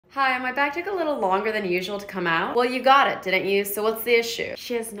Hi, my bag took a little longer than usual to come out. Well, you got it, didn't you? So what's the issue?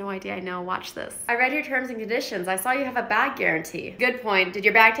 She has no idea I know. Watch this. I read your terms and conditions. I saw you have a bag guarantee. Good point. Did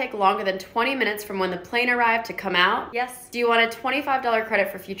your bag take longer than 20 minutes from when the plane arrived to come out? Yes. Do you want a $25 credit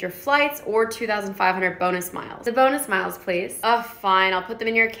for future flights or 2,500 bonus miles? The bonus miles, please. Oh, fine. I'll put them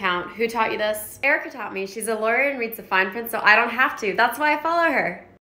in your account. Who taught you this? Erica taught me. She's a lawyer and reads the fine print, so I don't have to. That's why I follow her.